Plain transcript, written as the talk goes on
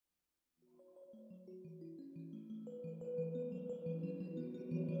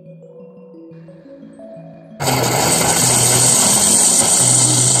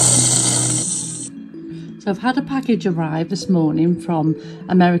So I've had a package arrive this morning from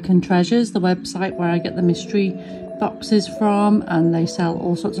American Treasures, the website where I get the mystery boxes from, and they sell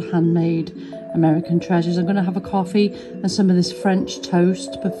all sorts of handmade American treasures. I'm going to have a coffee and some of this French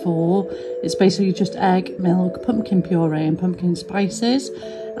toast before. It's basically just egg, milk, pumpkin puree and pumpkin spices,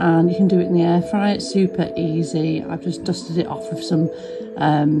 and you can do it in the air fryer. It's super easy. I've just dusted it off with some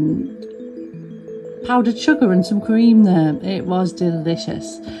powdered sugar and some cream there. It was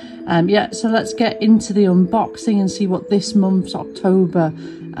delicious. Yeah, so let's get into the unboxing and see what this month's October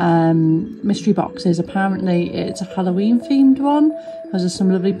mystery box is. Apparently it's a Halloween themed one because there's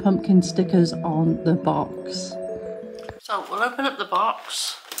some lovely pumpkin stickers on the box. So we'll open up the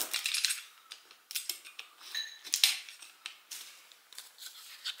box.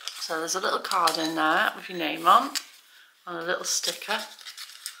 So there's a little card in there with your name on and a little sticker,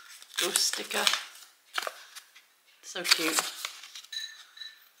 ghost sticker. So cute.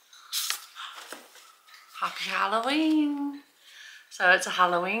 Happy Halloween. So it's a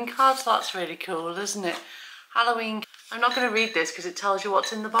Halloween card, so that's really cool, isn't it? Halloween. I'm not going to read this because it tells you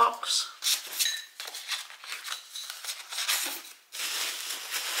what's in the box.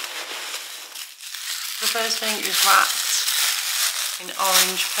 The first thing is wrapped in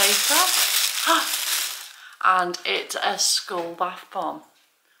orange paper. And it's a skull bath bomb.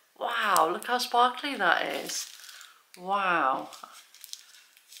 Wow, look how sparkly that is. Wow.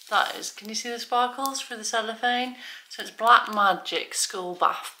 That is, can you see the sparkles through the cellophane? So it's Black Magic Skull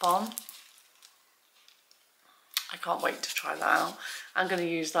Bath Bomb. I can't wait to try that out. I'm going to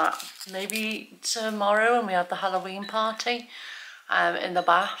use that maybe tomorrow when we have the Halloween party in the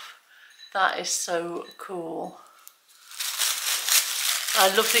bath. That is so cool. I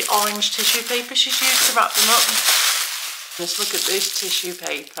love the orange tissue paper she's used to wrap them up. Just look at this tissue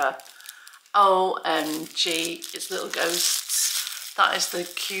paper. OMG, it's little ghosts. That is the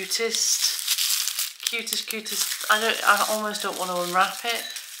cutest. I almost don't want to unwrap it.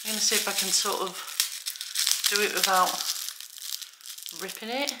 I'm going to see if I can sort of do it without ripping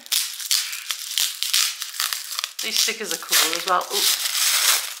it. These stickers are cool as well. Ooh.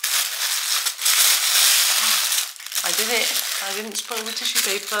 I did it. I didn't spoil the tissue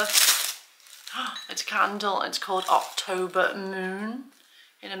paper. It's a candle. It's called October Moon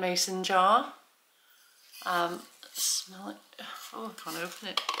in a mason jar. Smell it. Oh, I can't open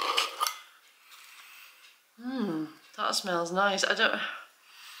it. That smells nice.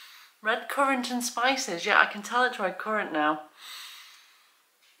 Red currant and spices. Yeah, I can tell it's red currant now.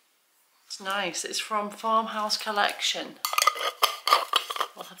 It's nice. It's from Farmhouse Collection.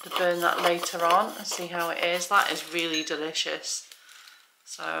 We'll have to burn that later on and see how it is. That is really delicious.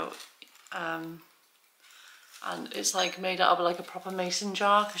 So, and it's like made out of like a proper mason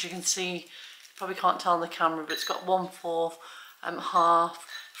jar, because you can see, you probably can't tell on the camera, but it's got 1/4, half,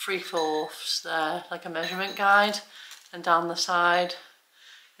 3/4 there, like a measurement guide, and down the side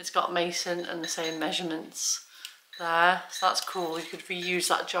it's got mason and the same measurements there. So that's cool. You could reuse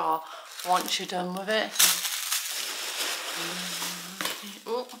that jar once you're done with it.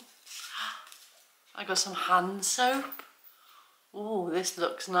 Oh, I got some hand soap. Oh, this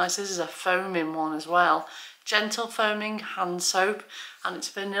looks nice. This is a foaming one as well. Gentle foaming hand soap, and it's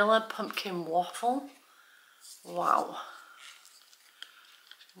vanilla pumpkin waffle. Wow.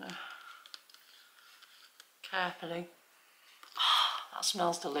 Carefully. Oh, that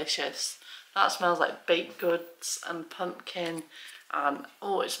smells delicious. That smells like baked goods and pumpkin, and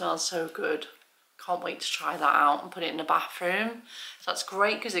oh, it smells so good. Can't wait to try that out and put it in the bathroom. So that's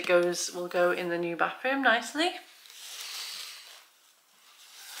great because it will go in the new bathroom nicely.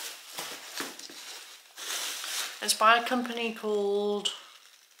 It's by a company called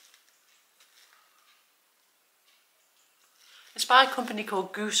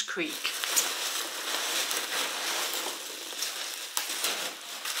Goose Creek.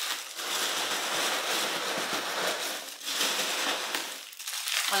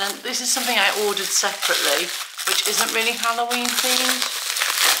 And then this is something I ordered separately, which isn't really Halloween themed.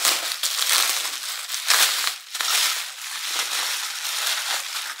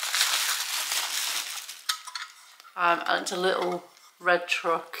 And it's a little red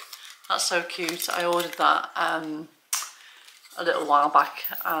truck. That's so cute. I ordered that a little while back,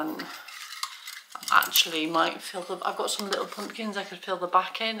 and actually might fill the, I've got some little pumpkins I could fill the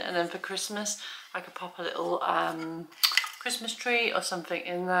back in, and then for Christmas I could pop a little Christmas tree or something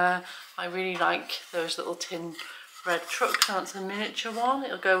in there. I really like those little tin red trucks, and that's a miniature one.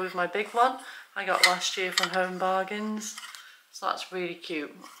 It'll go with my big one I got last year from Home Bargains. So that's really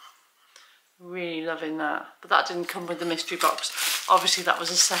cute. Really loving that. But that didn't come with the mystery box. Obviously that was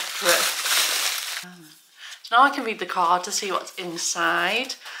a separate. So now I can read the card to see what's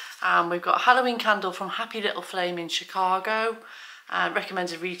inside. We've got a Halloween candle from Happy Little Flame in Chicago.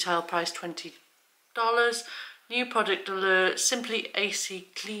 Recommended retail price $20. New product alert, Simply AC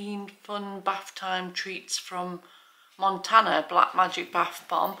Clean Fun Bath Time Treats from Montana, Black Magic Bath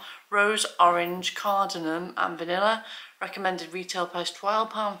Bomb, Rose Orange, Cardamom and Vanilla. Recommended retail price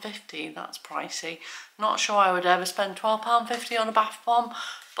 £12.50, that's pricey. Not sure I would ever spend £12.50 on a bath bomb,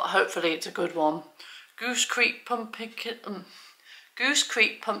 but hopefully it's a good one. Goose Creek Pumpkin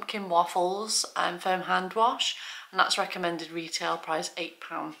Waffles and Foam Hand Wash, and that's recommended retail price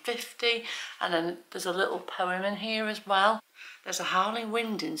 £8.50. And then there's a little poem in here as well. There's a howling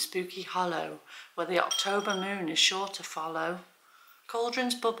wind in Spooky Hollow, where the October moon is sure to follow.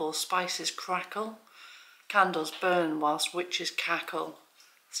 Cauldrons bubble, spices crackle, candles burn whilst witches cackle.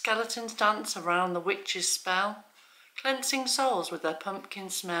 Skeletons dance around the witch's spell, cleansing souls with their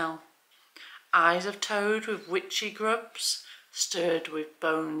pumpkin smell. Eyes of toad with witchy grubs, stirred with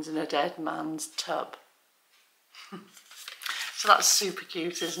bones in a dead man's tub. So that's super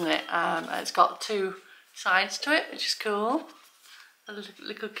cute, isn't it? It's got two sides to it, which is cool.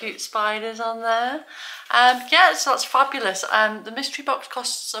 Little cute spiders on there. Yeah, so that's fabulous. The mystery box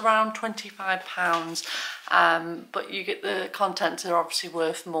costs around £25, but you get the contents are obviously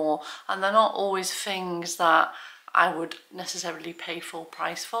worth more, and they're not always things that I would necessarily pay full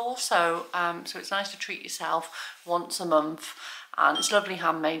price for. So so it's nice to treat yourself once a month. And it's lovely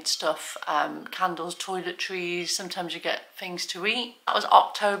handmade stuff, candles, toiletries, sometimes you get things to eat. That was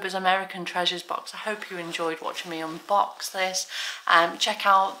October's American Treasures box. I hope you enjoyed watching me unbox this. Check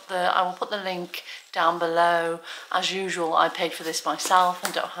out I will put the link down below. As usual, I paid for this myself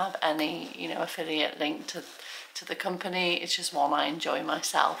and don't have any, affiliate link to the company. It's just one I enjoy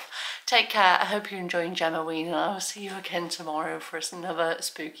myself. Take care. I hope you're enjoying Gemma-ween, and I will see you again tomorrow for another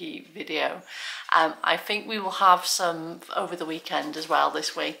spooky video. I think we will have some over the weekend as well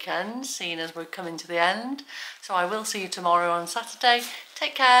this weekend, seeing as we're coming to the end. So I will see you tomorrow on Saturday.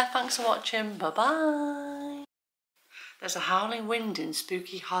 Take care. Thanks for watching. Bye-bye. There's a howling wind in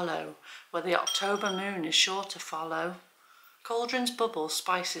Spooky Hollow, where the October moon is sure to follow. Cauldrons bubble,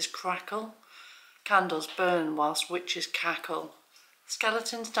 spices crackle, candles burn whilst witches cackle.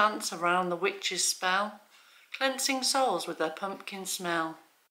 Skeletons dance around the witch's spell, cleansing souls with their pumpkin smell.